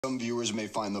Some viewers may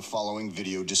find the following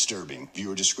video disturbing.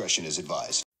 Viewer discretion is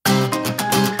advised. Hey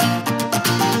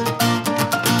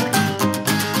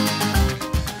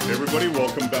everybody,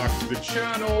 welcome back to the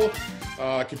channel.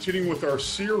 Continuing with our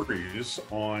series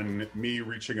on me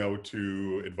reaching out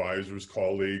to advisors,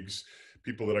 colleagues,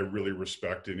 people that I really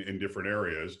respect in different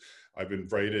areas. I've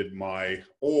invited my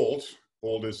old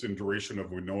as in duration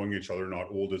of we knowing each other, not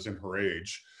old as in her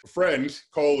age, friend,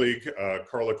 colleague,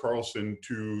 Carla Carlson,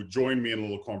 to join me in a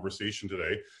little conversation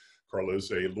today. Carla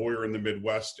is a lawyer in the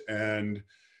Midwest and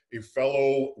a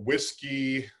fellow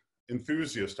whiskey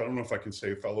enthusiast. I don't know if I can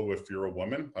say fellow if you're a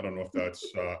woman. I don't know if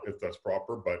that's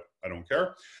proper, but I don't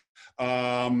care.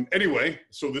 Anyway,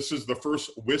 so this is the first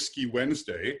Whisky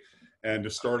Wednesday. And to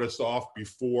start us off,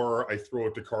 before I throw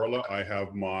it to Carla, I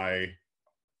have my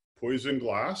poison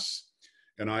glass.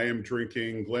 And I am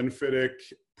drinking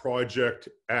Glenfiddich Project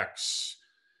X.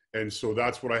 And so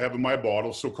that's what I have in my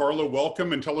bottle. So Carla,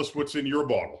 welcome and tell us what's in your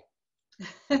bottle.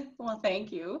 Well,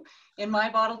 thank you. In my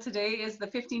bottle today is the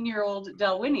 15-year-old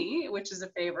Dalwhinnie, which is a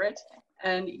favorite.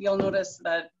 And you'll notice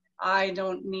that I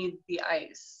don't need the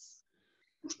ice.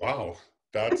 Wow,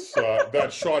 that's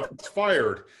that shot's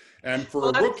fired. And for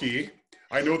a rookie,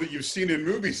 I know that you've seen in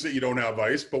movies that you don't have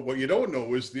ice, but what you don't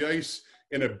know is the ice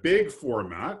in a big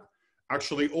format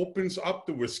actually opens up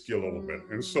the whiskey a little bit.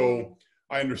 And so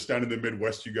I understand in the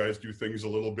Midwest, you guys do things a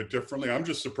little bit differently. I'm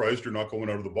just surprised you're not going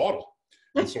out of the bottle.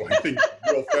 And so I think,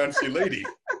 real fancy lady.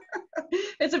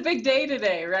 It's a big day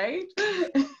today, right?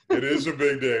 It is a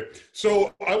big day.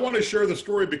 So I want to share the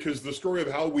story because the story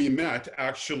of how we met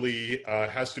actually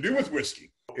has to do with whiskey.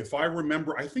 If I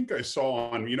remember, I think I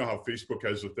saw on, you know how Facebook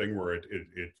has a thing where it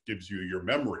gives you your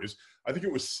memories. I think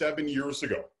it was 7 years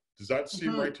ago. Does that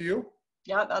seem right to you?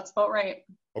 Yeah, that's about right.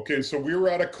 Okay, and so we were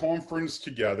at a conference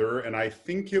together, and I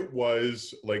think it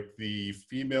was like the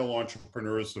Female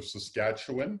Entrepreneurs of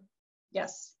Saskatchewan.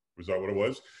 Yes. Was that what it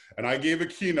was? And I gave a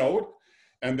keynote,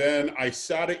 and then I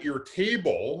sat at your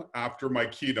table after my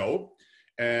keynote,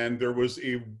 and there was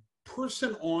a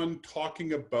person on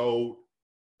talking about,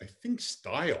 I think,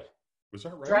 style. Was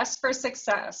that right? Dress for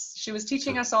success. She was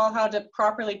teaching us all how to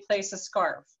properly place a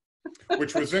scarf.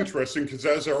 Which was interesting because,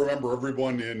 as I remember,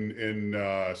 everyone in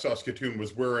Saskatoon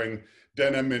was wearing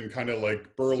denim and kind of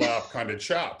like burlap kind of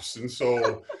chaps, and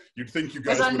so you'd think you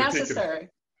guys would have taken.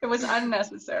 It was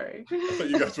unnecessary. I thought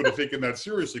you guys would have taken that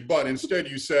seriously, but instead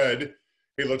you said,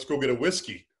 "Hey, let's go get a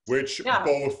whiskey," which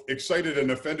both excited and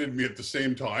offended me at the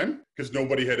same time because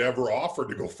nobody had ever offered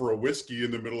to go for a whiskey in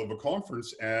the middle of a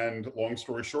conference. And long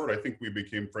story short, I think we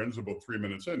became friends about 3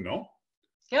 minutes in. No?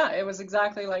 Yeah, it was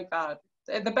exactly like that.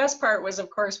 The best part was,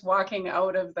 of course, walking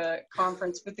out of the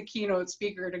conference with the keynote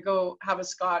speaker to go have a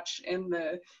scotch in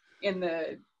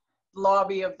the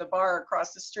lobby of the bar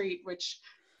across the street, which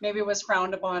maybe was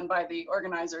frowned upon by the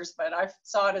organizers, but I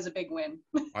saw it as a big win.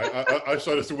 I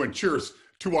saw it as a win. Cheers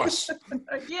to us.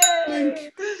 Yay!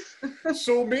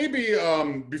 So maybe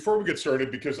before we get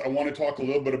started, because I want to talk a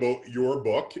little bit about your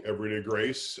book, Everyday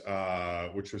Grace,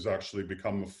 which has actually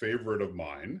become a favorite of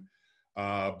mine.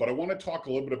 But I want to talk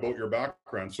a little bit about your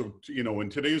background. So, you know, in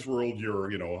today's world, you're,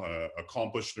 you know,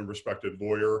 accomplished and respected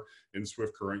lawyer in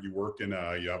Swift Current. You work in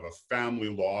you have a family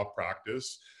law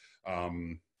practice.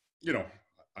 You know,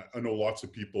 I know lots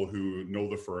of people who know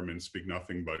the firm and speak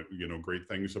nothing but, you know, great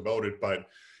things about it. But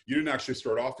you didn't actually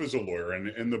start off as a lawyer. And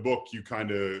in the book, you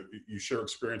share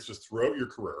experiences throughout your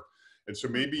career. And so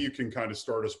maybe you can kind of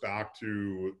start us back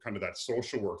to kind of that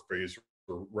social work phase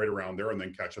or right around there, and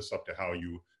then catch us up to how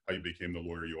you became the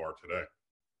lawyer you are today.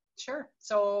 Sure.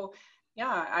 So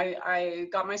yeah, I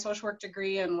got my social work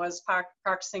degree and was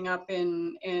practicing up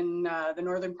in the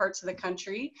northern parts of the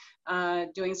country,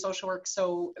 doing social work.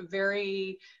 So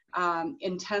very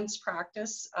intense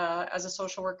practice as a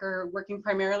social worker, working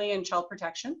primarily in child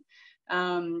protection.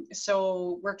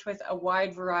 So worked with a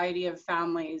wide variety of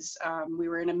families. We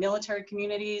were in a military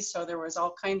community, so there was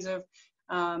all kinds of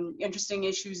interesting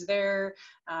issues there.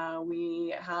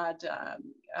 We had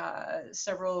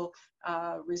several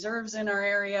reserves in our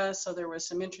area, so there was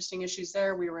some interesting issues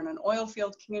there. We were in an oil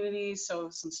field community, so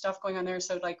some stuff going on there.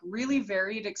 So like really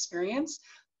varied experience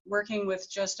working with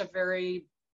just a very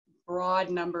broad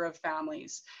number of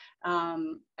families.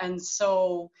 And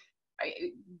so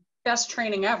best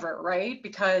training ever, right?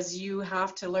 Because you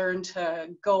have to learn to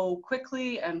go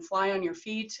quickly and fly on your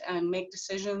feet and make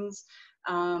decisions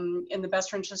in the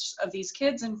best interests of these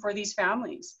kids and for these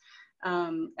families.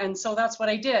 And so that's what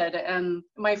I did. And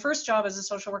my first job as a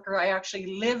social worker, I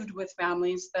actually lived with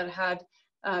families that had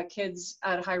kids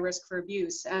at high risk for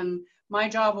abuse. And my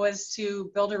job was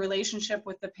to build a relationship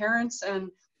with the parents and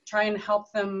try and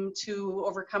help them to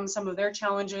overcome some of their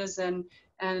challenges and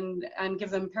and give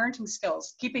them parenting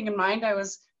skills. Keeping in mind, I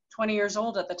was 20 years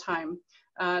old at the time.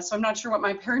 So I'm not sure what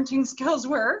my parenting skills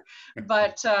were,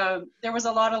 but there was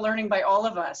a lot of learning by all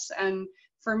of us. And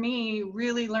for me,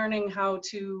 really learning how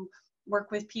to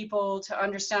work with people, to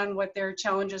understand what their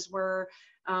challenges were,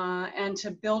 and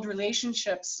to build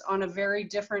relationships on a very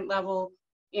different level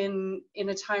in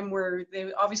a time where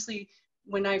they obviously,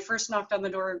 when I first knocked on the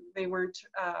door, they weren't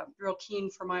real keen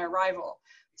for my arrival.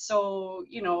 So,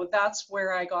 you know, that's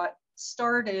where I got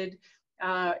started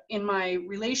in my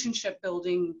relationship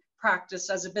building practice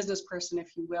as a business person,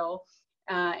 if you will,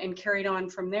 and carried on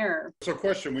from there. So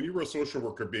question, when you were a social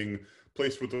worker being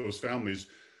placed with those families,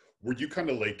 were you kind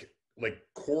of like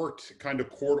court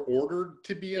ordered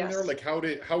to be in Yes. there? Like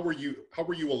how were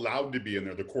you allowed to be in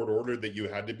there? The court order that you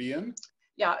had to be in?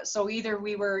 Yeah, so either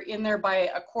we were in there by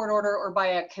a court order or by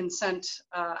a consent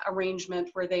arrangement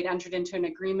where they'd entered into an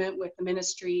agreement with the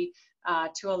ministry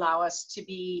to allow us to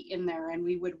be in there. And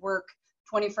we would work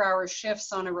 24-hour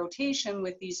shifts on a rotation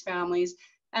with these families.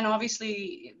 And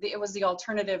obviously it was the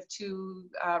alternative to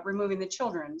removing the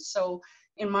children. So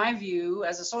in my view,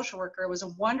 as a social worker, it was a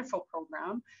wonderful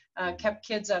program, kept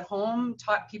kids at home,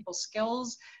 taught people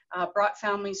skills, brought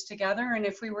families together. And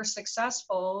if we were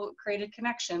successful, created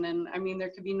connection. And I mean,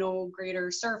 there could be no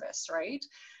greater service, right?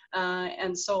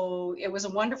 And so it was a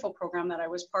wonderful program that I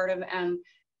was part of, and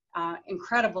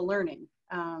incredible learning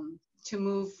to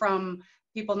move from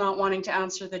people not wanting to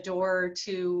answer the door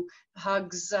to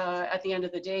hugs at the end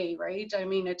of the day, right? I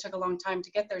mean, it took a long time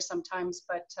to get there sometimes,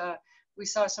 but we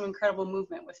saw some incredible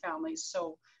movement with families.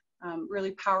 So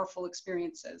really powerful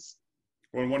experiences.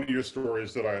 Well, one of your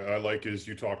stories that I like is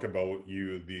you talk about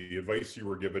the advice you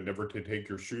were given never to take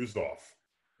your shoes off.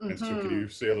 And so can you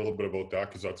say a little bit about that?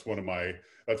 Because that's one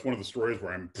of the stories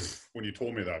where when you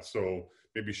told me that. So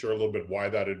maybe share a little bit why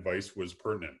that advice was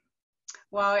pertinent.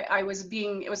 Well,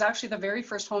 it was actually the very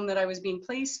first home that I was being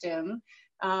placed in.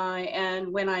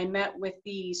 And when I met with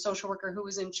the social worker who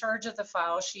was in charge of the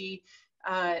file, she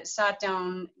sat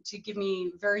down to give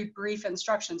me very brief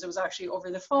instructions. It was actually over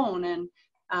the phone.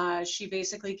 And she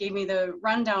basically gave me the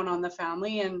rundown on the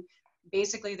family. And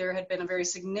basically there had been a very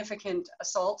significant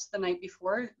assault the night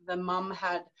before. The mom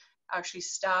had actually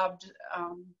stabbed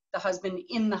the husband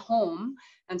in the home.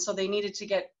 And so they needed to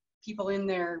get people in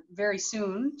there very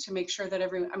soon to make sure that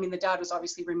the dad was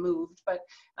obviously removed, but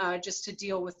just to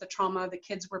deal with the trauma. The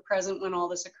kids were present when all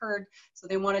this occurred, so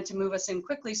they wanted to move us in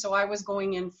quickly. So I was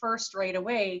going in first right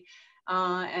away,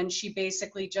 and she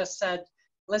basically just said,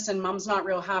 listen, mom's not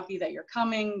real happy that you're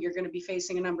coming. You're going to be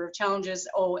facing a number of challenges.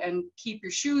 Oh, and keep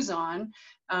your shoes on.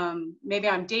 Maybe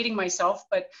I'm dating myself,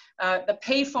 but the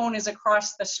payphone is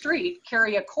across the street.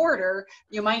 Carry a quarter.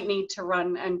 You might need to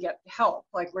run and get help.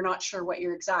 Like, we're not sure what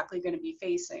you're exactly going to be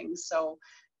facing. So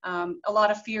a lot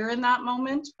of fear in that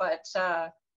moment, but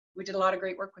we did a lot of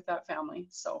great work with that family.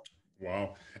 So.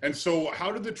 Wow. And so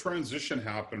how did the transition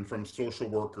happen from social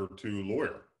worker to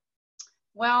lawyer?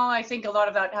 Well, I think a lot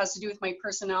of that has to do with my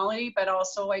personality, but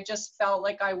also I just felt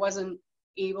like I wasn't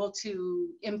able to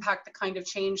impact the kind of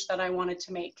change that I wanted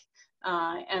to make.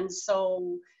 And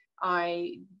so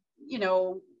I,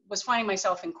 was finding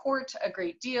myself in court a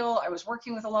great deal. I was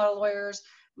working with a lot of lawyers.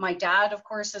 My dad, of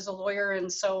course, is a lawyer.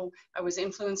 And so I was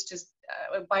influenced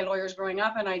by lawyers growing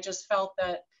up. And I just felt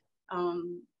that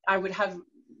I would have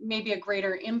maybe a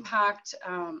greater impact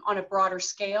on a broader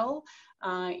scale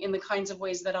in the kinds of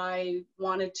ways that I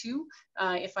wanted to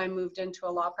if I moved into a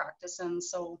law practice. And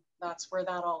so that's where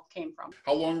that all came from.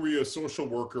 How long were you a social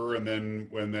worker, and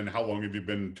then how long have you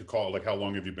been how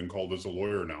long have you been called as a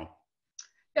lawyer now?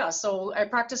 Yeah, so I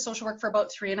practiced social work for about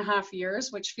 3.5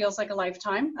 years, which feels like a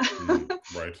lifetime.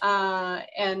 Right.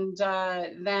 And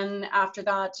then after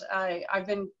that, I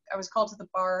was called to the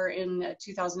bar in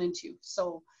 2002.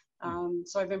 So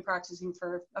so I've been practicing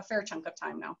for a fair chunk of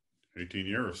time now. 18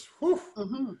 years. Whew.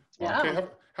 Yeah. Okay,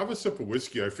 have a sip of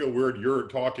whiskey. I feel weird. You're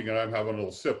talking and I'm having a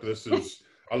little sip. This is,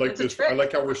 I like this. I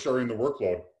like how we're sharing the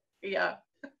workload. Yeah.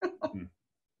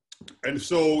 And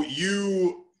so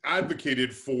you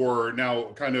advocated for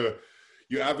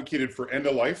you advocated for end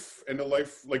of life.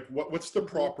 Like what's the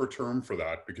proper term for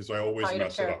that? Because I always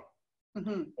mess it up.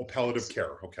 Oh, palliative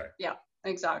care. Okay. Yeah,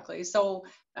 exactly. So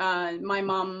my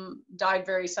mom died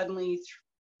very suddenly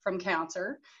from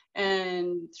cancer.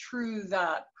 And through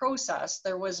that process,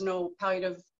 there was no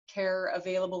palliative care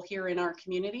available here in our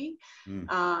community.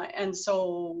 And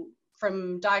so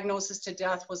from diagnosis to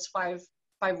death was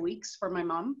five weeks for my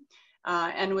mom.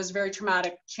 And it was a very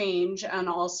traumatic change. And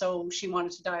also she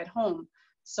wanted to die at home.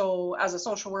 So as a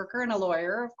social worker and a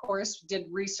lawyer, of course, did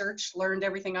research, learned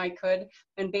everything I could,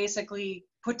 and basically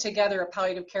put together a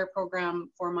palliative care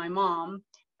program for my mom.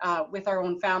 with our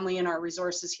own family and our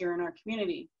resources here in our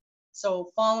community. So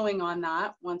following on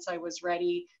that, once I was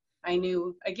ready, I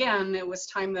knew, again, it was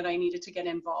time that I needed to get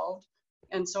involved.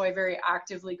 And so I very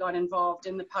actively got involved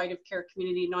in the palliative care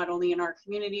community, not only in our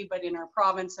community, but in our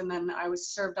province. And then I was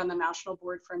served on the national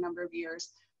board for a number of years.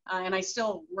 And I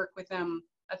still work with them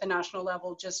at the national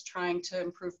level, just trying to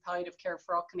improve palliative care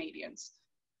for all Canadians.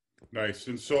 Nice.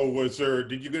 And so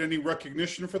did you get any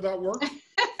recognition for that work?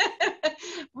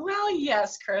 Well,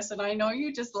 yes, Chris, and I know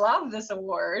you just love this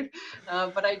award,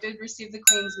 but I did receive the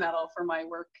Queen's Medal for my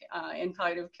work in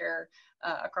palliative care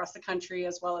across the country,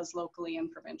 as well as locally and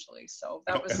provincially. So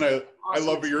that was and I awesome.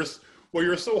 love it.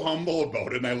 You're so humble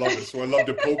about it, and I love it. So I love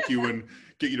to poke you and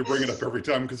get you to bring it up every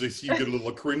time, because I see you get a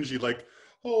little cringy, like,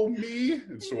 oh, me?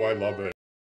 And so I love it.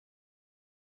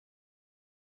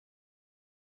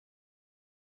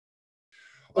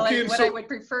 Well, okay, what I would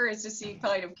prefer is to see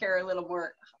palliative care a little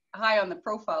more high on the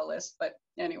profile list, but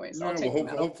anyways, yeah, I'll take well,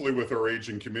 hopefully with our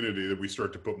aging community that we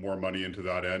start to put more money into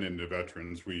that and into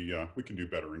veterans, we can do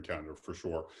better in Canada for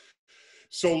sure.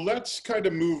 So let's kind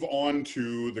of move on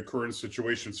to the current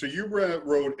situation. So you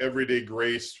wrote Everyday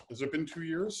Grace. Has it been 2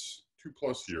 years?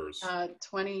 2+ years?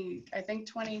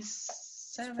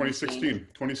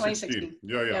 2016.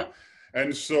 Yeah.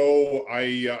 And so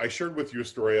I shared with you a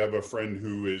story. I have a friend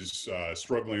who is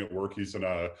struggling at work. He's in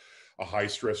a high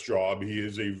stress job. He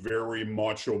is a very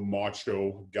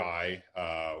macho guy,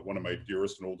 one of my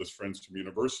dearest and oldest friends from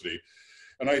university.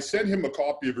 And I sent him a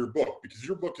copy of your book, because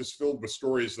your book is filled with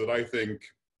stories that I think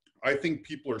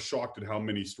people are shocked at how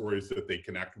many stories that they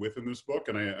connect with in this book.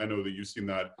 And I know that you've seen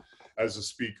that as a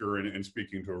speaker and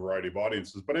speaking to a variety of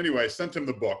audiences. But anyway, I sent him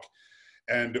the book.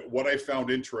 And what I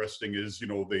found interesting is,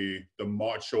 the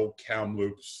macho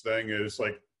Kamloops thing is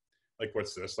like,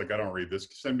 what's this? Like, I don't read this.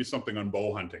 Send me something on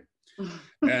bow hunting.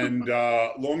 And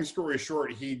long story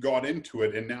short, he got into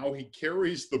it, and now he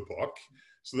carries the book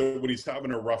so that when he's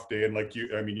having a rough day, and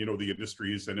the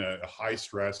industry is in a high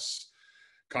stress,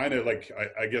 kind of like,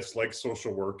 I guess, like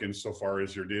social work insofar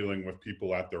as you're dealing with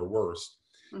people at their worst.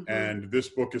 Mm-hmm. And this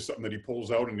book is something that he pulls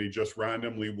out, and he just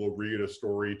randomly will read a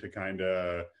story to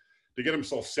to get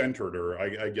himself centered, or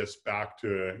I guess back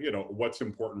to, what's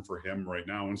important for him right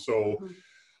now. And so mm-hmm.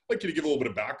 I'd like you to give a little bit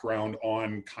of background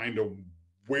on kind of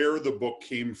where the book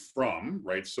came from,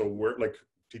 right? So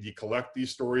did you collect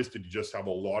these stories? Did you just have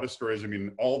a lot of stories? I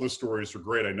mean, all the stories are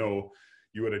great. I know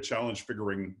you had a challenge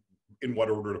figuring in what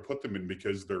order to put them in,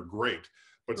 because they're great.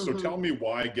 But so tell me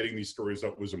why getting these stories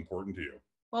up was important to you.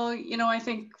 Well, I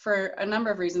think for a number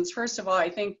of reasons. First of all, I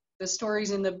think the stories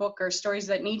in the book are stories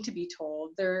that need to be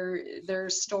told. They're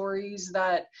stories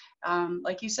that,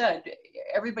 like you said,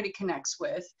 everybody connects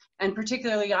with. And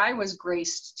particularly, I was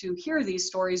graced to hear these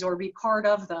stories or be part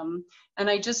of them. And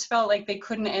I just felt like they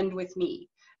couldn't end with me.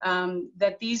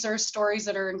 That these are stories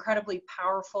that are incredibly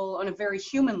powerful on a very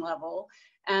human level,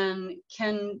 and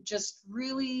can just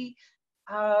really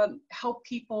help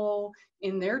people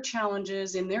in their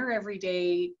challenges, in their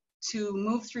everyday, to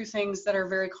move through things that are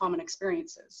very common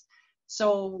experiences.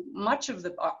 So much of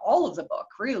all of the book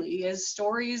really is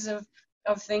stories of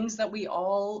things that we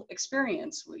all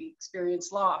experience. We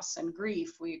experience loss and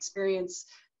grief. We experience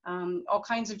all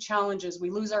kinds of challenges.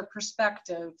 We lose our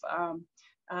perspective.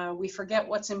 We forget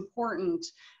what's important.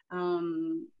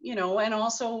 And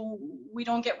also we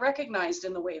don't get recognized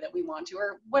in the way that we want to,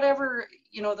 or whatever,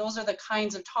 those are the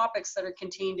kinds of topics that are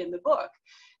contained in the book.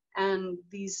 And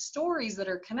these stories that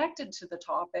are connected to the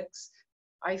topics,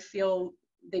 I feel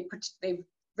they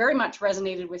very much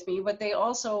resonated with me, but they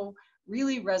also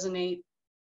really resonate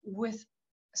with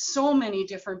so many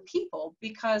different people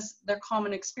because they're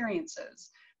common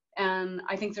experiences. And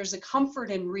I think there's a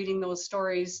comfort in reading those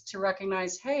stories to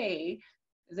recognize, hey,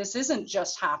 this isn't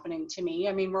just happening to me.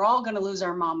 I mean, we're all going to lose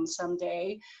our mom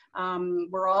someday.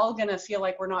 We're all going to feel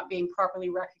like we're not being properly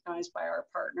recognized by our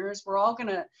partners. We're all going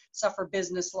to suffer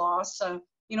business loss.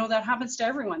 That happens to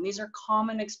everyone. These are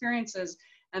common experiences.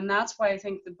 And that's why I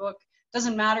think the book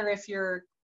doesn't matter if you're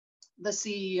the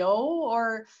CEO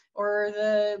or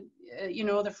the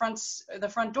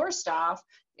front door staff.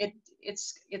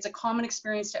 It's a common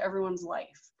experience to everyone's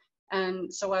life.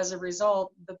 And so as a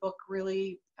result, the book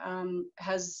really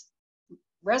has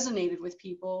resonated with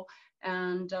people.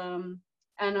 And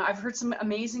I've heard some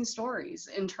amazing stories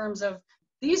in terms of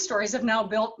these stories have now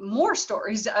built more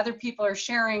stories. Other people are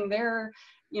sharing their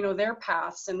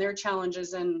paths and their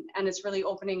challenges. And it's really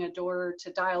opening a door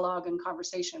to dialogue and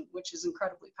conversation, which is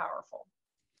incredibly powerful.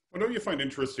 I know you find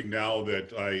interesting now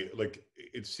that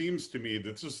it seems to me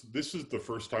that this is the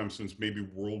first time since maybe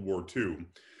World War II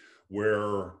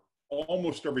where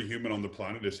almost every human on the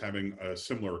planet is having a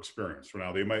similar experience. For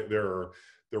now, there are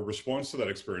their response to that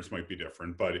experience might be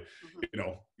different. But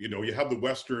you have the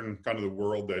Western kind of the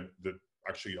world that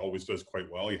actually always does quite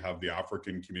well. You have the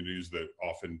African communities that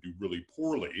often do really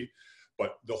poorly,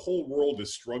 but the whole world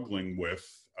is struggling with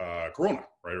Corona,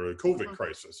 right, or the COVID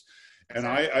crisis. And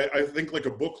I think like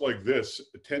a book like this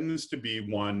tends to be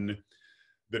one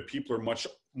that people are much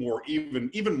more,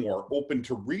 even more open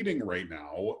to reading right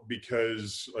now,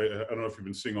 because I don't know if you've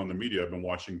been seeing on the media, I've been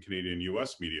watching Canadian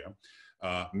US media,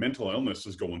 mental illness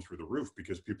is going through the roof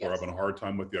because people are having a hard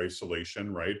time with the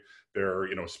isolation, right? Their,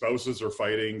 spouses are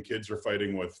fighting, kids are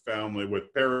fighting with family,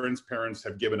 with parents. Parents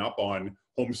have given up on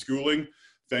homeschooling.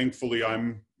 Thankfully,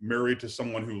 I'm married to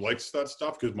someone who likes that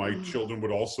stuff, because my children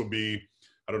would also be,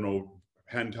 I don't know,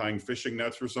 hand tying fishing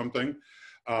nets or something.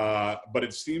 But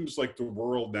it seems like the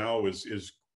world now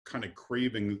is kind of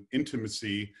craving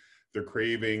intimacy. They're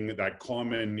craving that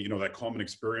common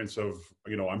experience of,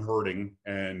 I'm hurting,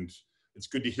 and it's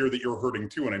good to hear that you're hurting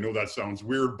too. And I know that sounds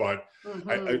weird, but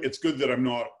it's good that I'm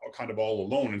not kind of all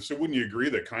alone. And so wouldn't you agree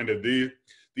that kind of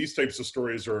these types of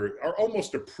stories are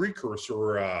almost a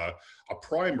precursor, a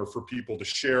primer for people to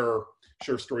share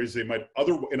stories they might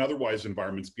in otherwise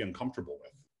environments be uncomfortable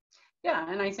with? Yeah,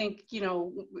 and I think,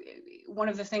 one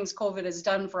of the things COVID has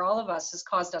done for all of us is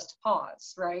caused us to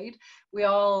pause, right? We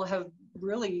all have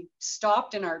really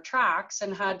stopped in our tracks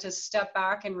and had to step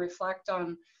back and reflect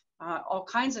on all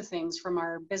kinds of things, from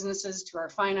our businesses to our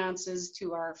finances,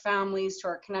 to our families, to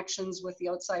our connections with the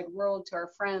outside world, to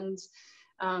our friends,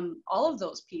 all of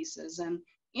those pieces. And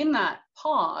in that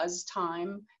pause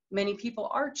time, many people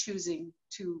are choosing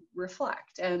to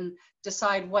reflect and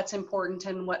decide what's important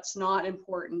and what's not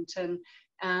important.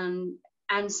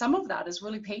 And some of that is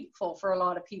really painful for a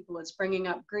lot of people. It's bringing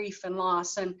up grief and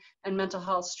loss and mental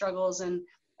health struggles, and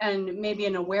maybe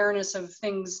an awareness of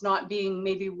things not being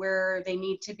maybe where they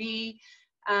need to be.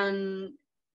 And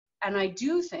I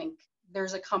do think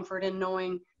there's a comfort in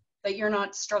knowing that you're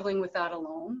not struggling with that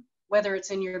alone, whether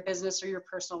it's in your business or your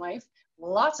personal life.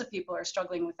 Lots of people are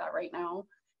struggling with that right now.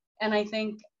 And I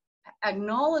think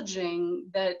acknowledging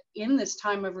that in this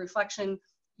time of reflection,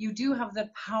 you do have the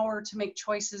power to make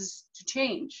choices to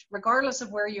change, regardless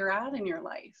of where you're at in your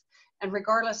life. And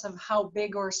regardless of how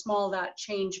big or small that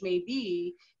change may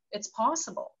be, it's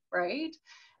possible, right?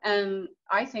 And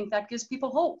I think that gives people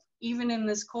hope. Even in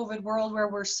this COVID world where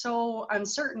we're so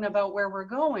uncertain about where we're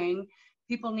going,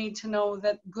 people need to know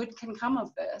that good can come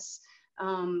of this.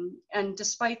 And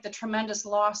despite the tremendous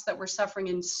loss that we're suffering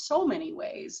in so many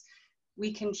ways,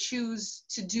 we can choose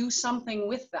to do something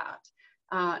with that.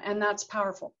 And that's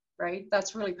powerful, right?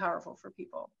 That's really powerful for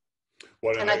people.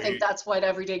 I think that's what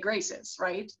Everyday Grace is,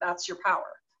 right? That's your power.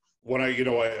 When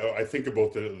I think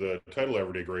about the title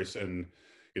Everyday Grace, and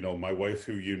my wife,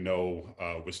 who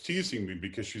was teasing me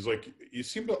because she's like, you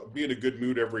seem to be in a good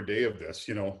mood every day of this.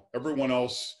 Everyone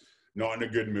else not in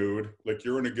a good mood, like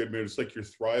you're in a good mood. It's like you're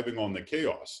thriving on the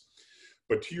chaos.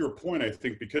 But to your point, I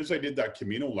think because I did that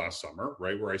Camino last summer,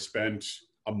 right, where I spent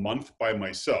a month by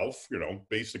myself,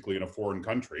 basically in a foreign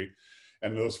country,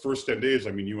 and those first 10 days,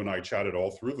 I mean, you and I chatted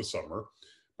all through the summer.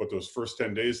 But those first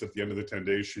 10 days, at the end of the 10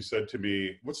 days, she said to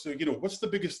me, what's the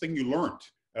biggest thing you learned?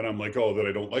 And I'm like, oh, that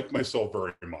I don't like myself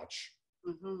very much.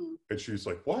 And she's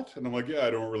like, what? And I'm like, yeah,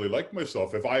 I don't really like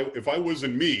myself. If I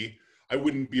wasn't me, I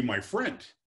wouldn't be my friend.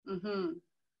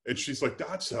 And she's like,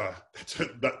 that's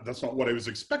not what I was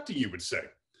expecting you would say.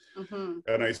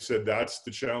 And I said, that's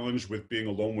the challenge with being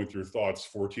alone with your thoughts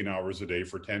 14 hours a day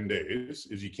for 10 days,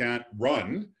 is you can't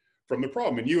run from the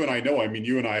problem. And you and I know,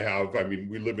 you and I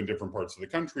we live in different parts of the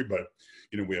country, but,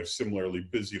 we have similarly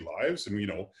busy lives, and,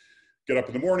 get up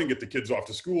in the morning, get the kids off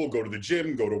to school, go to the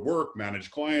gym, go to work, manage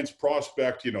clients,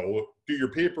 prospect, do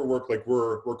your paperwork. Like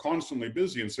we're constantly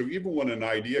busy. And so even when an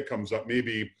idea comes up,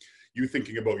 maybe you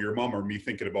thinking about your mom or me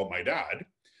thinking about my dad,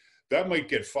 that might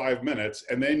get 5 minutes.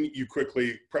 And then you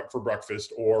quickly prep for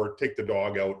breakfast or take the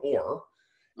dog out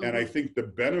and I think the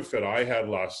benefit I had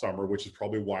last summer, which is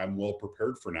probably why I'm well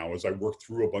prepared for now, as I worked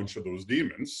through a bunch of those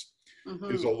demons,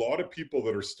 is a lot of people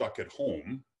that are stuck at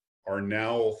home are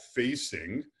now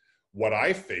facing what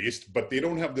I faced, but they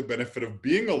don't have the benefit of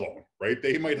being alone, right?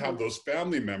 They might have those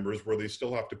family members where they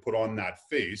still have to put on that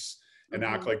face and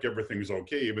act like everything's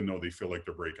okay, even though they feel like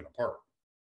they're breaking apart.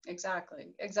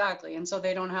 Exactly. And so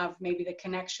they don't have maybe the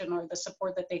connection or the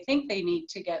support that they think they need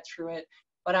to get through it,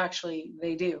 but actually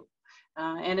they do.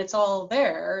 And it's all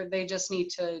there. They just need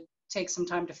to take some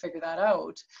time to figure that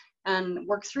out and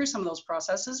work through some of those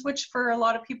processes, which for a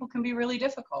lot of people can be really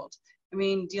difficult.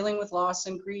 Dealing with loss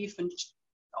and grief and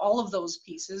all of those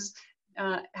pieces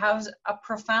has a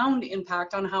profound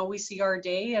impact on how we see our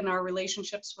day and our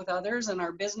relationships with others and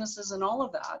our businesses and all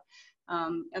of that.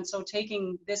 And so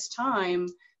taking this time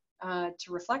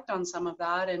to reflect on some of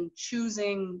that and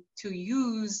choosing to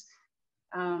use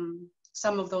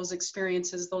some of those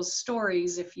experiences, those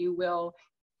stories, if you will,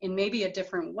 in maybe a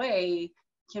different way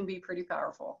can be pretty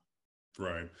powerful.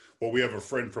 Right. Well, we have a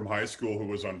friend from high school who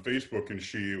was on Facebook, and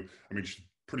she's a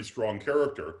pretty strong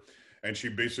character. And she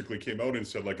basically came out and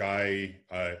said, like, I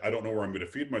don't know where I'm going to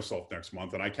feed myself next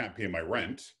month, and I can't pay my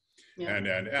rent. Yeah.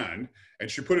 And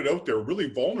she put it out there really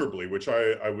vulnerably, which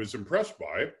I was impressed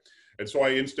by. And so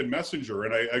I instant messenger,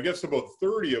 and I guess about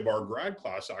 30 of our grad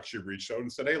class actually reached out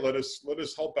and said, hey, let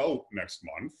us help out next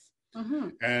month. Mm-hmm.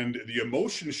 And the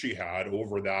emotion she had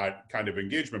over that kind of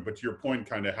engagement, but to your point,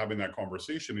 kind of having that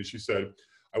conversation, and she said,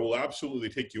 I will absolutely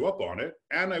take you up on it,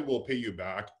 and I will pay you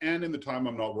back. And in the time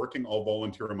I'm not working, I'll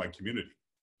volunteer in my community.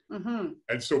 Mm-hmm.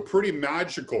 And so pretty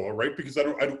magical, right? Because I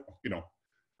don't,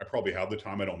 I probably have the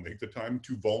time. I don't make the time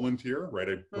to volunteer, right?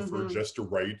 I prefer just to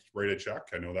write a check.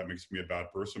 I know that makes me a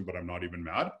bad person, but I'm not even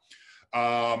mad.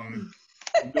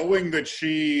 Knowing that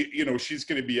she's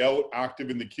going to be out active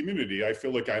in the community, I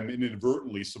feel like I'm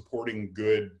inadvertently supporting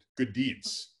good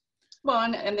deeds.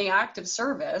 Well, and the act of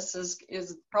service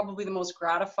is probably the most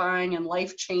gratifying and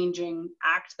life-changing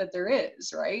act that there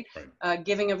is, right?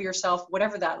 Giving of yourself,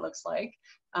 whatever that looks like,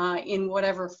 in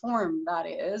whatever form that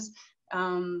is,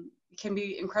 can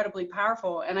be incredibly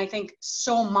powerful. And I think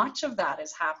so much of that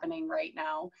is happening right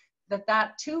now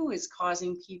that too is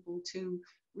causing people to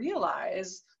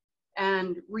realize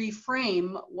and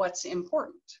reframe what's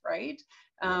important, right?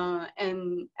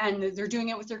 And they're doing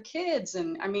it with their kids.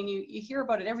 And I mean, you hear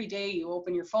about it every day. You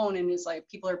open your phone and it's like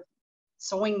people are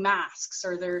sewing masks,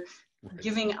 or they're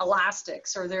giving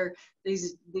elastics, or they're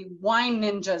the wine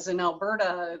ninjas in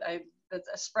Alberta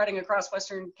that's spreading across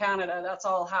Western Canada. That's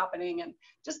all happening. And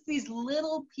just these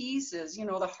little pieces,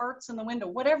 the hearts in the window,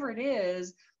 whatever it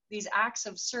is, these acts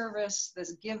of service,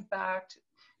 this give back.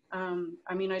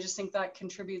 I just think that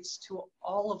contributes to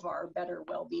all of our better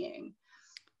well-being.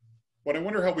 Well, I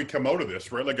wonder how we come out of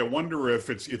this, right? Like, I wonder if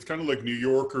it's kind of like New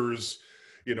Yorkers,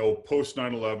 post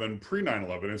 9/11, pre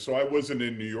 9/11. And so I wasn't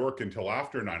in New York until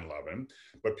after 9/11,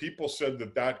 but people said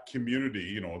that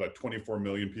community, that 24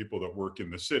 million people that work in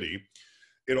the city,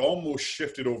 it almost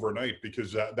shifted overnight,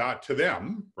 because that to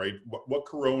them, right, what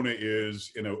Corona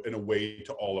is in a way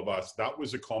to all of us, that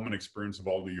was a common experience of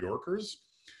all New Yorkers.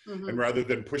 Mm-hmm. And rather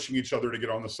than pushing each other to get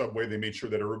on the subway, they made sure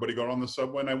that everybody got on the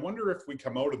subway. And I wonder if we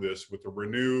come out of this with a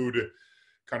renewed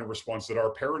kind of response that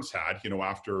our parents had,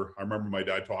 after, I remember my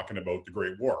dad talking about the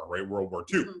Great War, right? World War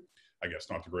II. Mm-hmm. I guess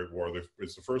not the Great War,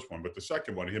 it's the first one, but the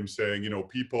second one, him saying,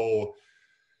 people,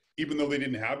 even though they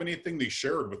didn't have anything, they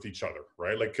shared with each other,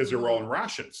 right? Like, because they were all in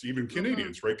rations, even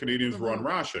Canadians, right? Canadians were on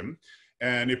ration.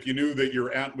 And if you knew that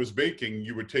your aunt was baking,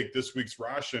 you would take this week's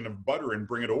ration of butter and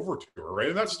bring it over to her, right?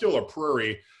 And that's still a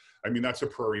prairie. That's a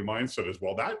prairie mindset as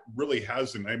well. That really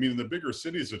hasn't, in the bigger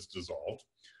cities, it's dissolved.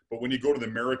 But when you go to the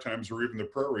Maritimes or even the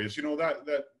prairies,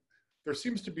 that there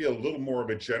seems to be a little more of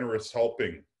a generous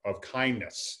helping of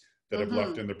kindness that have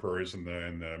left in the prairies and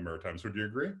the Maritimes. Would you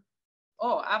agree?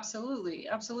 Oh, absolutely.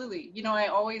 Absolutely. I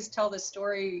always tell this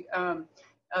story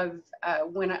of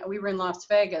when we were in Las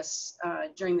Vegas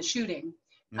during the shooting.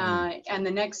 And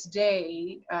the next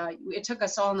day, it took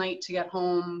us all night to get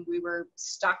home. We were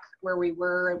stuck where we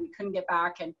were, and we couldn't get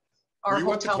back. And our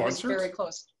hotel was very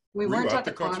close. We weren't at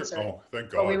the concert. Oh, thank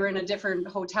God. But we were in a different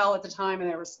hotel at the time,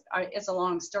 and it's a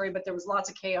long story, but there was lots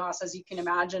of chaos, as you can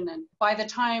imagine. And by the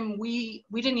time we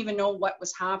didn't even know what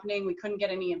was happening. We couldn't get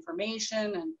any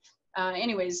information. And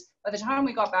anyways, by the time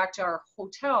we got back to our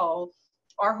hotel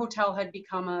had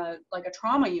become a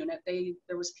trauma unit.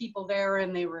 There was people there,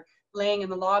 and they were laying in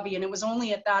the lobby. And it was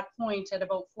only at that point, at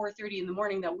about 4:30 in the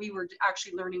morning, that we were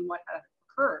actually learning what had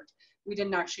occurred. We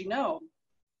didn't actually know.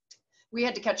 We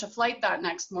had to catch a flight that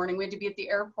next morning. We had to be at the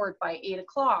airport by 8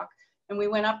 o'clock. And we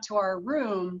went up to our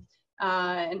room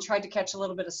and tried to catch a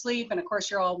little bit of sleep. And of course,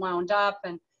 you're all wound up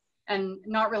and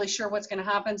not really sure what's going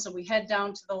to happen. So we head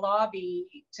down to the lobby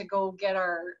to go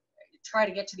try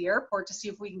to get to the airport to see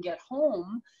if we can get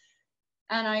home.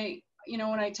 And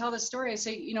when I tell this story, I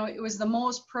say, it was the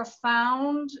most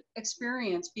profound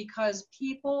experience, because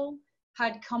people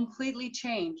had completely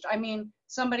changed.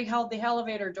 Somebody held the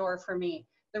elevator door for me.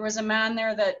 There was a man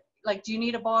there that, do you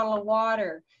need a bottle of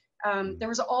water? There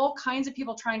was all kinds of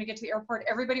people trying to get to the airport.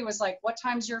 Everybody was like, what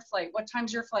time's your flight? What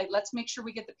time's your flight? Let's make sure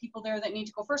we get the people there that need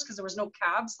to go first, because there was no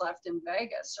cabs left in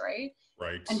Vegas, right?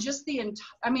 Right. And just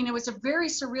it was a very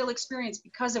surreal experience,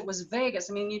 because it was Vegas.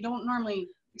 You don't normally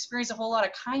experience a whole lot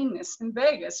of kindness in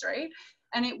Vegas, right?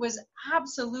 And it was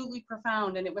absolutely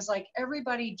profound. And it was like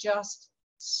everybody just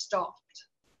stopped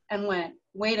and went,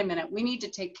 wait a minute, we need to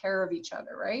take care of each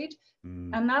other, right?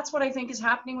 And that's what I think is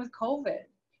happening with COVID.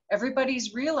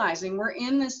 Everybody's realizing we're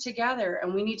in this together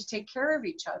and we need to take care of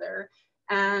each other,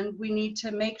 and we need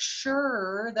to make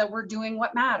sure that we're doing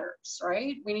what matters,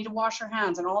 right? We need to wash our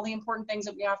hands and all the important things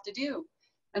that we have to do.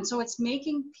 And so it's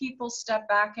making people step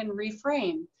back and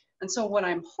reframe. And so what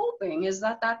I'm hoping is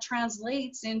that that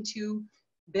translates into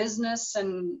business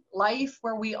and life,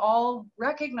 where we all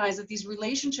recognize that these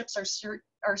relationships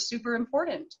are super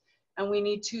important, and we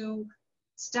need to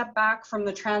step back from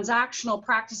the transactional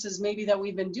practices maybe that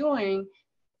we've been doing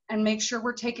and make sure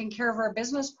we're taking care of our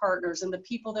business partners and the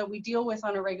people that we deal with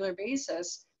on a regular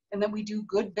basis, and that we do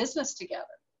good business together,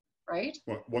 right?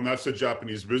 Well, that's the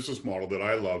Japanese business model that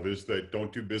I love, is that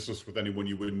don't do business with anyone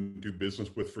you wouldn't do business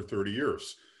with for 30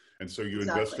 years. And so you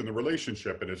invest in the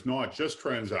relationship, and it's not just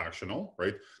transactional,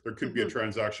 right? There could be a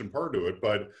transaction part to it,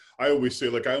 but I always say,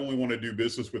 like, I only want to do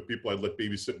business with people I'd let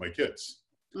babysit my kids.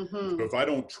 So if I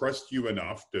don't trust you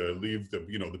enough to leave the,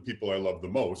 you know, the people I love the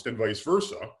most, and vice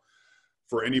versa,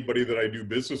 for anybody that I do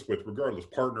business with, regardless,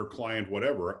 partner, client,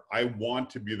 whatever, I want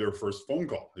to be their first phone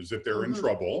call. Is if they're in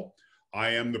trouble, I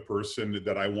am the person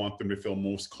that I want them to feel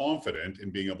most confident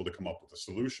in being able to come up with a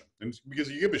solution. And because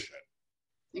you give a shit.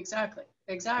 Exactly.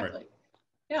 Right.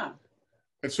 Yeah.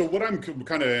 And so what I'm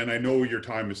kind of, and I know your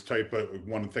time is tight, but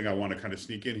one thing I want to kind of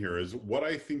sneak in here is what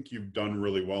I think you've done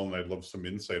really well, and I'd love some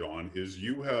insight on, is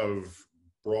you have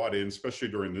brought in, especially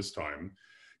during this time,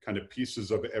 kind of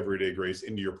pieces of everyday grace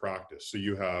into your practice. So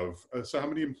you have, so how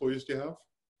many employees do you have?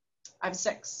 I have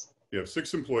 6. You have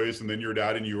 6 employees, and then your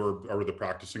dad and you are the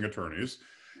practicing attorneys.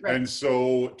 Right. And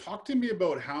so talk to me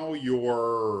about how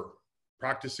you're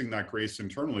practicing that grace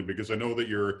internally, because I know that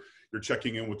you're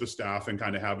checking in with the staff and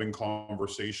kind of having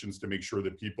conversations to make sure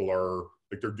that people are,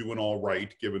 like, they're doing all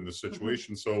right given the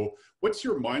situation. So what's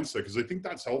your mindset? Because I think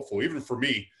that's helpful. Even for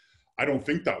me, I don't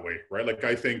think that way, right? Like,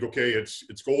 I think, okay, it's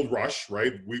gold rush,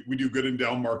 right? We do good in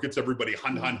down markets. Everybody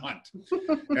hunt.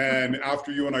 And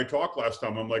after you and I talked last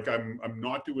time, I'm like, I'm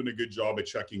not doing a good job at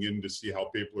checking in to see how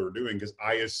people are doing, because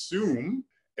I assume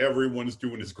everyone's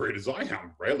doing as great as I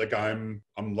am, right? Like, I'm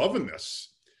loving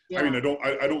this. Yeah. I mean,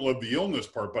 I don't love the illness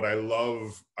part, but I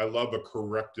love a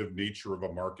corrective nature of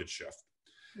a market shift.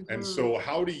 And so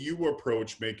how do you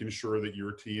approach making sure that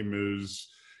your team is,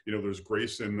 you know, there's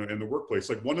grace in the workplace?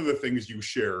 Like, one of the things you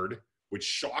shared, which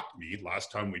shocked me last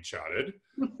time we chatted,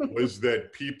 was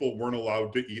that people weren't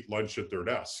allowed to eat lunch at their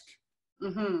desk.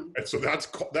 And so that's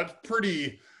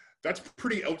pretty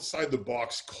outside the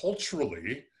box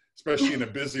culturally, especially in a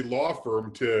busy law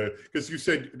firm, because you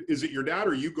said, is it your dad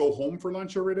or you go home for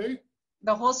lunch every day?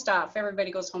 The whole staff, everybody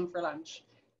goes home for lunch.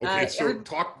 Okay, so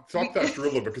talk that through a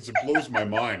little bit, because it blows my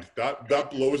mind.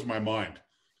 That blows my mind.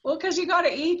 Well, because you got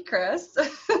to eat, Chris.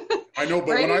 I know,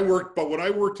 but right? when I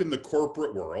worked in the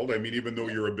corporate world, I mean, even though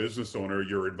you're a business owner,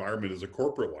 your environment is a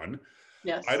corporate one.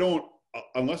 Yes. I don't,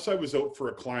 unless I was out for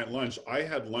a client lunch, I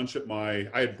had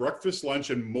breakfast, lunch,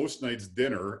 and most nights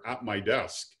dinner at my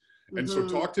desk. And so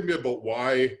talk to me about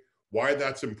why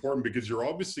that's important, because you're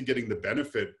obviously getting the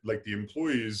benefit, like the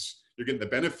employees, you're getting the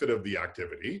benefit of the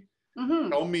activity.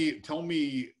 Tell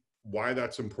me why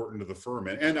that's important to the firm,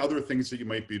 and other things that you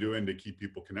might be doing to keep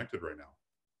people connected right now.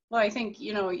 Well, I think,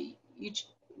 you know,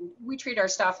 we treat our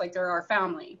staff like they're our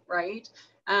family, right?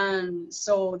 And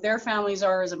so their families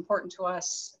are as important to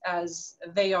us as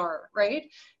they are, right,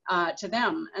 to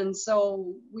them. And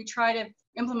so we try to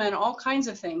implement all kinds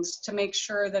of things to make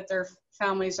sure that their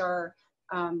families are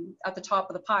at the top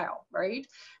of the pile, right?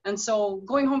 And so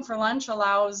going home for lunch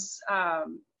allows,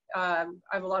 I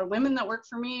have a lot of women that work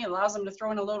for me. It allows them to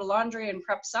throw in a load of laundry and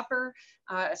prep supper.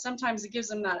 Sometimes it gives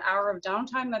them that hour of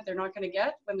downtime that they're not going to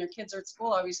get when their kids are at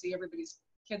school. Obviously, everybody's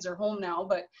kids are home now,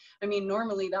 but I mean,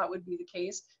 normally that would be the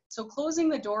case. So closing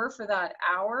the door for that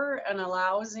hour and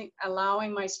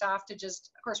allowing my staff to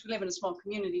just, of course, we live in a small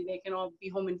community, they can all be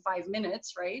home in 5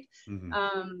 minutes, right?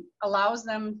 Allows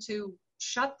them to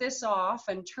shut this off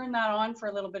and turn that on for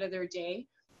a little bit of their day.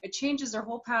 It changes their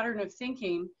whole pattern of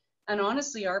thinking. And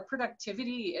honestly, our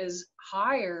productivity is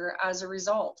higher as a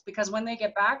result, because when they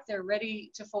get back, they're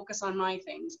ready to focus on my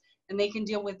things, and they can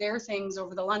deal with their things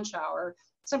over the lunch hour.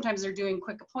 Sometimes they're doing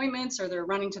quick appointments, or they're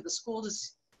running to the school to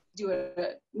do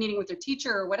a meeting with their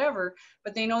teacher or whatever,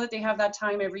 but they know that they have that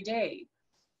time every day.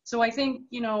 So I think,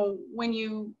 you know, when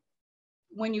you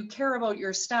care about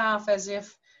your staff as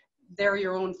if they're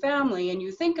your own family and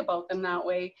you think about them that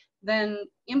way, then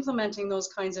implementing those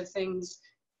kinds of things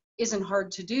isn't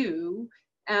hard to do.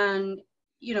 And,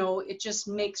 you know, it just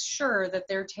makes sure that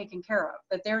they're taken care of,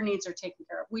 that their needs are taken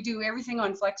care of. We do everything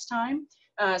on flex time.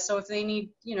 So if they need,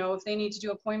 you know, if they need to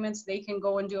do appointments, they can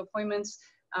go and do appointments.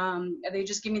 They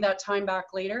just give me that time back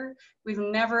later. We've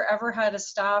never, ever had a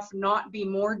staff not be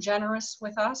more generous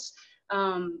with us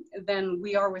than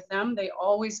we are with them. They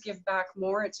always give back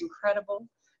more. It's incredible.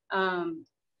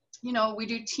 You know, we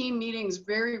do team meetings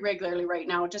very regularly right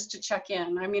now just to check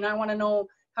in. I mean, I want to know,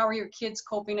 how are your kids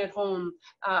coping at home?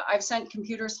 I've sent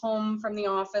computers home from the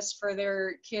office for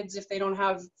their kids if they don't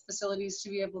have facilities to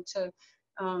be able to,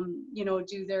 you know,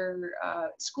 do their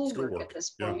schoolwork at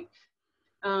this point.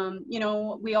 Yeah. You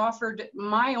know, we offered,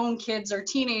 my own kids are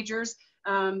teenagers.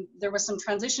 There was some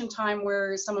transition time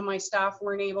where some of my staff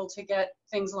weren't able to get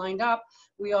things lined up.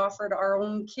 We offered our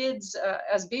own kids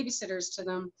as babysitters to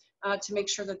them to make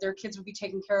sure that their kids would be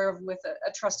taken care of with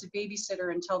a trusted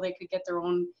babysitter until they could get their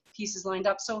own pieces lined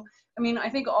up. So, I mean, I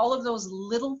think all of those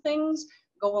little things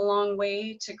go a long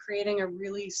way to creating a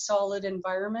really solid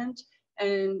environment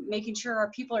and making sure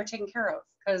our people are taken care of.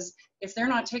 Because if they're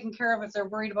not taken care of, if they're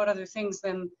worried about other things,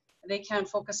 then they can't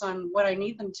focus on what I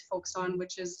need them to focus on,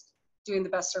 which is doing the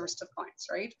best service to clients,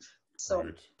 right? So.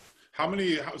 Right. How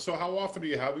often are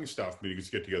you having staff meetings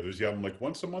get together? Do you have them like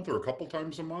once a month or a couple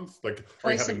times a month? Like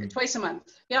twice a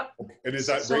month. Yep. And is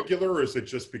that regular, or is it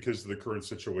just because of the current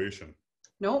situation?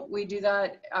 No, we do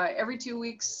that every 2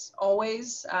 weeks,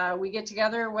 always. We get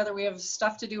together whether we have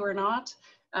stuff to do or not.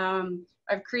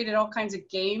 I've created all kinds of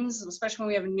games, especially when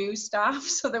we have new staff,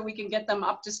 so that we can get them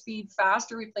up to speed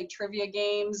faster. We play trivia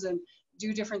games and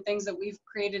do different things that we've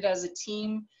created as a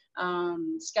team.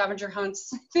 Scavenger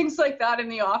hunts, things like that in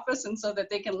the office, and so that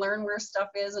they can learn where stuff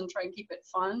is and try and keep it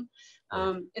fun.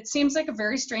 It seems like a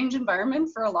very strange environment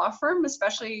for a law firm,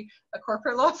 especially a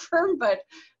corporate law firm, but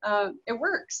it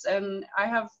works, and I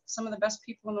have some of the best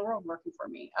people in the world working for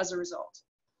me as a result.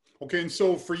 Okay, and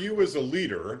so for you as a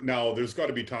leader, now there's got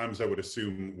to be times I would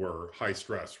assume where high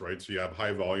stress, right? So you have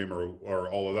high volume or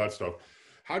all of that stuff.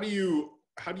 How do you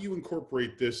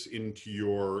incorporate this into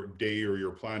your day or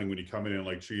your planning when you come in and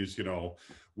like, geez, you know,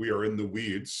 we are in the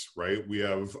weeds, right? We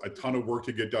have a ton of work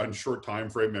to get done, short time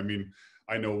frame. I mean,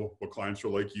 I know what clients are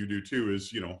like, you do too,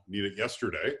 is, you know, need it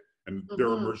yesterday, and their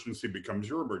emergency becomes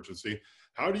your emergency.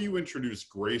 How do you introduce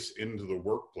grace into the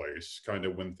workplace kind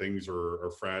of when things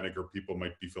are frantic or people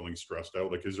might be feeling stressed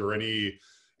out? Like, is there any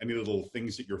little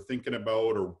things that you're thinking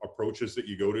about or approaches that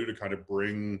you go to kind of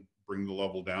bring the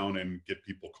level down and get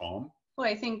people calm? Well,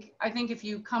 I think if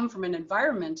you come from an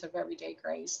environment of everyday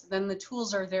grace, then the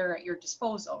tools are there at your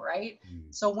disposal, right?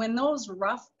 So when those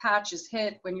rough patches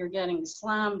hit, when you're getting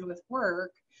slammed with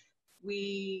work,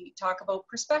 we talk about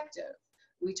perspective.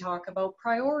 We talk about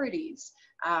priorities.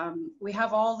 We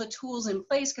have all the tools in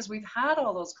place because we've had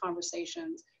all those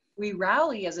conversations. We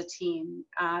rally as a team.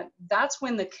 That's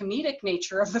when the comedic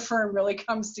nature of the firm really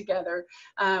comes together.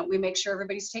 We make sure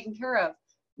everybody's taken care of.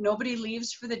 Nobody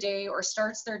leaves for the day or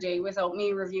starts their day without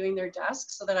me reviewing their desk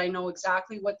so that I know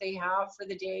exactly what they have for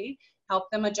the day,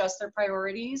 help them adjust their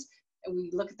priorities. And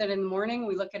we look at that in the morning,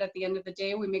 we look at it at the end of the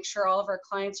day, we make sure all of our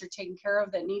clients are taken care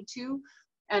of that need to.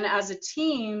 And as a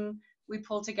team, we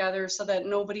pull together so that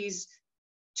nobody's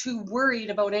too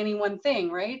worried about any one thing,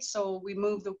 right? So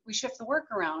we shift the work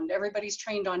around. Everybody's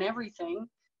trained on everything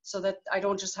so that I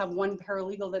don't just have one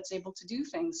paralegal that's able to do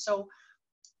things. So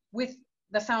with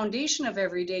the foundation of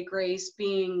everyday grace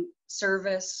being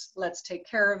service, let's take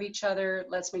care of each other,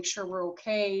 let's make sure we're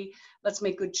okay, let's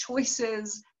make good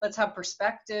choices, let's have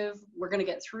perspective, we're going to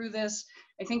get through this.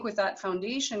 I think with that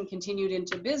foundation continued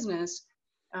into business,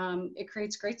 it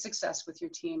creates great success with your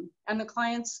team. And the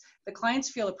clients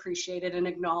feel appreciated and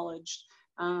acknowledged,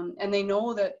 and they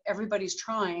know that everybody's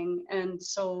trying, and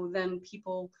so then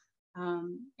people,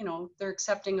 you know, they're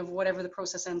accepting of whatever the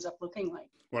process ends up looking like.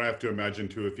 Well, I have to imagine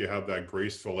too, if you have that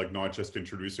graceful, like not just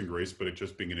introducing grace, but it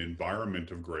just being an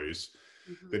environment of grace,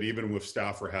 that even with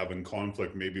staff are having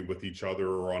conflict, maybe with each other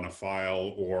or on a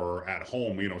file or at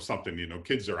home, you know, something, you know,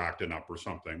 kids are acting up or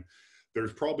something,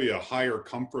 there's probably a higher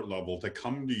comfort level to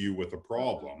come to you with a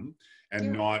problem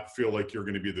and not feel like you're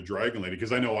going to be the dragon lady.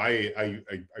 Because I know I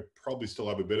probably still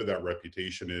have a bit of that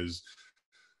reputation is,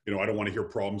 you know, I don't want to hear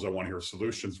problems, I want to hear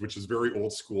solutions, which is very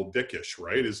old school dickish,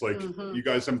 right? It's like, you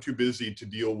guys, I'm too busy to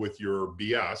deal with your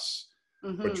BS.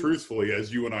 But truthfully,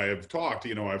 as you and I have talked,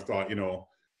 you know, I've thought, you know,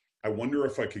 I wonder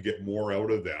if I could get more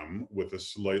out of them with a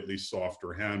slightly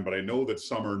softer hand. But I know that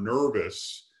some are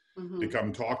nervous to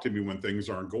come talk to me when things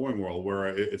aren't going well, where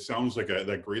it sounds like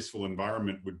that graceful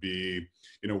environment would be,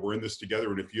 you know, we're in this together.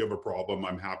 And if you have a problem,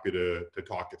 I'm happy to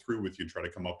talk it through with you and try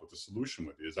to come up with a solution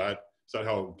with you. Is that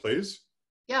how it plays?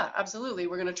 Yeah, absolutely.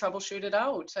 We're going to troubleshoot it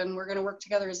out and we're going to work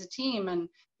together as a team. And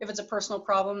if it's a personal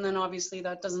problem, then obviously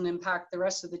that doesn't impact the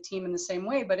rest of the team in the same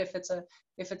way. But if it's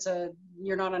a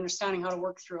you're not understanding how to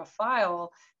work through a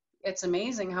file, it's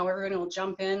amazing how everyone will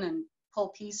jump in and pull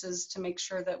pieces to make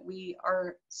sure that we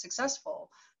are successful.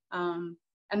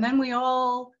 And then we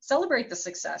all celebrate the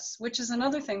success, which is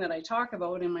another thing that I talk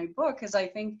about in my book, is I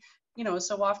think, you know,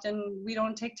 so often we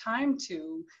don't take time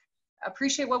to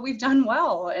appreciate what we've done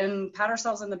well and pat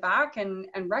ourselves on the back and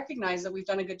recognize that we've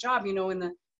done a good job. You know,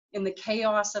 in the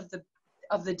chaos of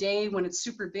the day, when it's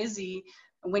super busy,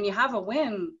 when you have a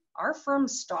win, our firm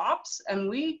stops and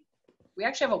we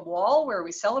actually have a wall where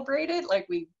we celebrate it. Like,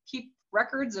 we keep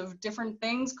records of different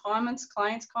things, comments,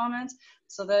 clients' comments,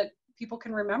 so that people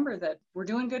can remember that we're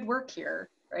doing good work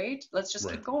here, right? Let's just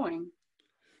keep going.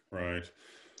 Right.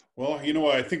 Well, you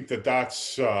know, I think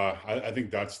that's I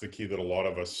think that's the key that a lot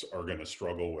of us are going to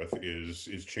struggle with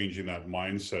is changing that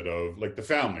mindset of, like, the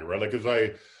family, right? Like, because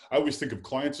I always think of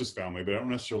clients as family, but I don't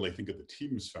necessarily think of the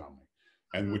team as family,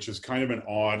 and which is kind of an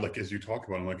odd, like, as you talk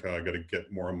about, I'm like, I got to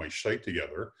get more of my shite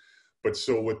together. But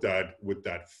so with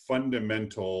that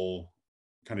fundamental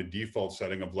kind of default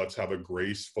setting of, let's have a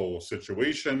graceful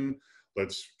situation,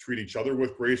 let's treat each other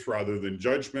with grace rather than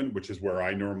judgment, which is where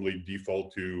I normally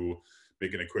default to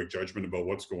making a quick judgment about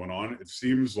what's going on. It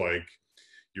seems like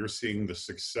you're seeing the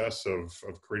success of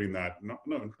creating that,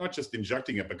 not just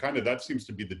injecting it, but kind of that seems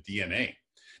to be the DNA.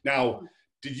 Now,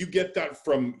 did you get that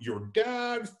from your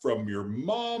dad, from your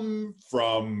mom,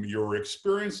 from your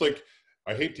experience? Like,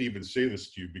 I hate to even say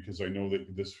this to you because I know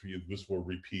that this will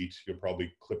repeat. You'll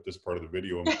probably clip this part of the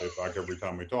video and play it back every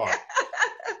time we talk.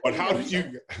 But how did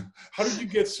you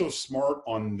get so smart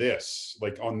on this,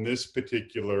 like on this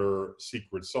particular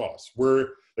secret sauce? Where,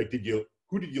 like,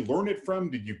 who did you learn it from?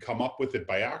 Did you come up with it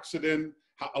by accident?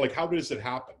 How does it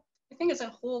happen? I think it's a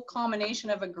whole combination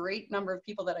of a great number of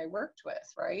people that I worked with,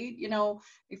 right? You know,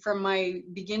 from my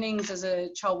beginnings as a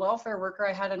child welfare worker,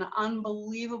 I had an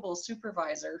unbelievable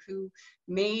supervisor who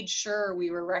made sure we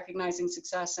were recognizing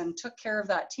success and took care of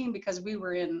that team, because we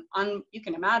were in, you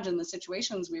can imagine the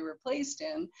situations we were placed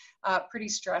in, pretty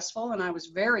stressful, and I was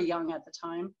very young at the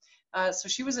time. So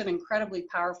she was an incredibly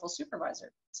powerful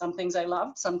supervisor. Some things I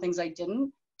loved, some things I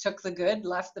didn't, took the good,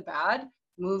 left the bad,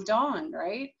 moved on,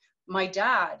 right? My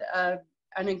dad,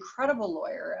 an incredible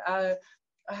lawyer,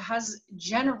 has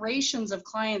generations of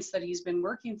clients that he's been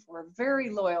working for, very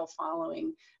loyal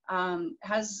following,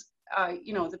 has,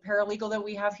 you know, the paralegal that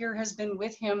we have here has been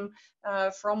with him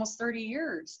for almost 30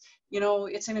 years. You know,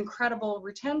 it's an incredible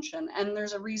retention, and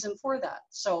there's a reason for that.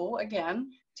 So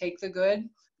again, take the good,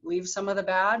 leave some of the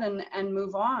bad, and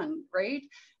move on, right?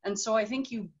 And so I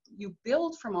think you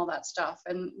build from all that stuff.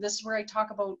 And this is where I talk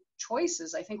about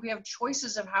choices. I think we have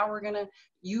choices of how we're going to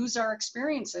use our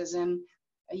experiences. And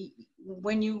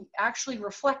when you actually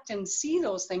reflect and see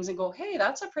those things and go, hey,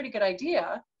 that's a pretty good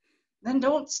idea, then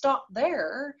don't stop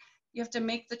there. You have to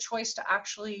make the choice to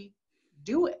actually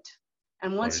do it.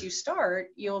 And once you start,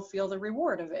 you'll feel the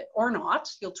reward of it, or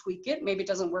not. You'll tweak it. Maybe it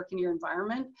doesn't work in your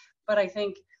environment. But I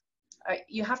think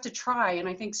you have to try. And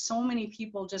I think so many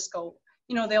people just go,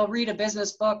 you know, they'll read a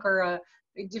business book or a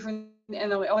different, and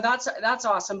they'll, oh, that's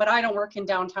awesome, but I don't work in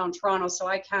downtown Toronto, so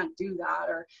I can't do that,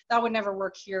 or that would never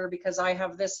work here because I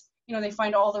have this. You know, they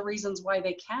find all the reasons why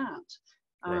they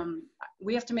can't.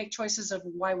 We have to make choices of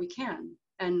why we can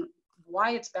and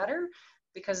why it's better,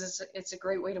 because it's a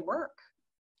great way to work.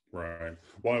 Right.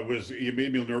 Well, you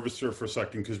made me nervous there for a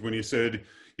second, because when you said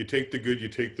you take the good, you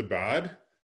take the bad,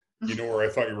 you know where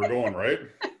I thought you were going, right?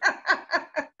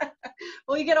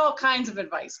 Well, you get all kinds of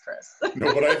advice, Chris.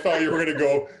 No, but I thought you were going to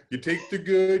go, you take the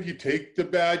good, you take the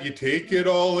bad, you take it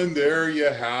all, and there you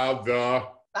have the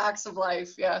facts of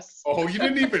life. Yes. Oh, you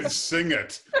didn't even sing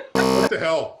it. What the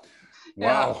hell?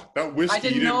 Wow. Yeah. That whiskey. I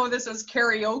didn't know this was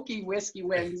karaoke Whisky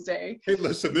Wednesday. Hey,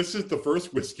 listen, this is the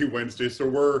first Whisky Wednesday, so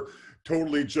we're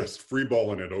totally just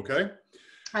freeballing it, okay?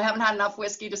 I haven't had enough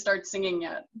whiskey to start singing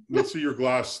yet. Let's see your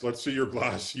glass. Let's see your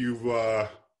glass. You've, oh,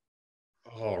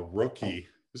 rookie.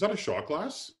 Is that a shot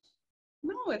glass?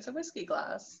 No, it's a whiskey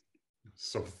glass.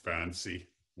 So fancy.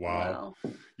 Wow.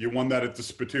 You won that at the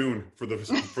Spittoon for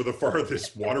the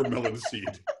farthest watermelon seed.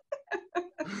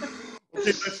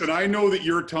 Okay, listen, I know that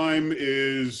your time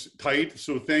is tight,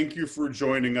 so thank you for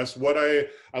joining us. What I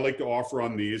like to offer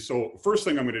on these, so first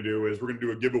thing I'm going to do is we're going to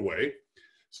do a giveaway.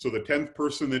 So the 10th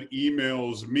person that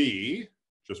emails me,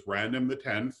 just random the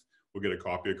 10th, will get a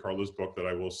copy of Carla's book that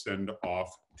I will send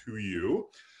off to you.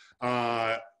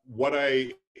 What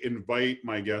I invite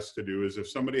my guests to do is, if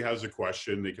somebody has a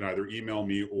question, they can either email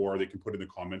me or they can put in the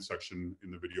comment section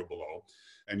in the video below,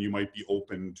 and you might be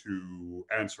open to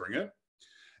answering it.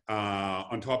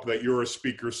 On top of that, you're a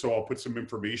speaker, so I'll put some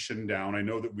information down. I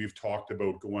know that we've talked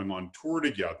about going on tour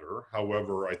together.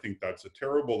 However, I think that's a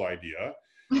terrible idea,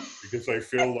 because I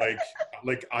feel like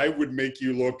like I would make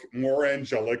you look more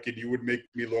angelic and you would make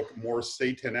me look more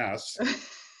Satan-esque.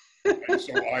 And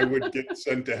so I would get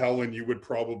sent to hell and you would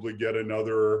probably get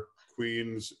another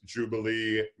Queen's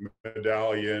Jubilee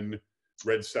medallion,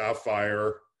 red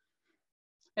sapphire.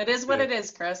 It is what it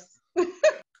is, Chris.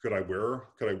 Could I wear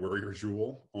your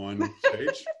jewel on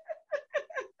stage?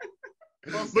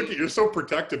 We'll Look at you're so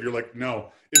protective. You're like,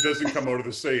 no, it doesn't come out of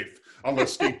the safe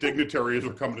unless state dignitaries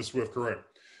are coming to Swift Current.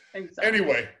 Exactly.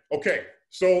 Anyway, okay.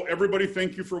 So everybody,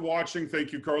 thank you for watching.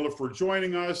 Thank you, Carla, for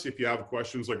joining us. If you have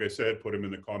questions, like I said, put them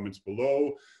in the comments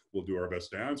below. We'll do our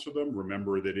best to answer them.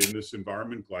 Remember that in this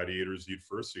environment, gladiators eat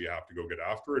first, so you have to go get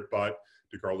after it. But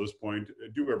to Carla's point,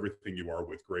 do everything you are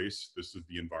with grace. This is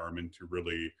the environment to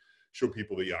really show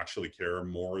people that you actually care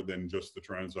more than just the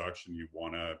transaction. You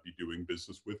want to be doing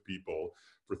business with people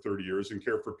for 30 years and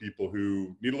care for people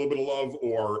who need a little bit of love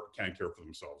or can't care for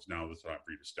themselves. Now is the time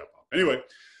for you to step up. Anyway,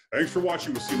 thanks for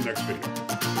watching. We'll see you in the next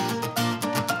video.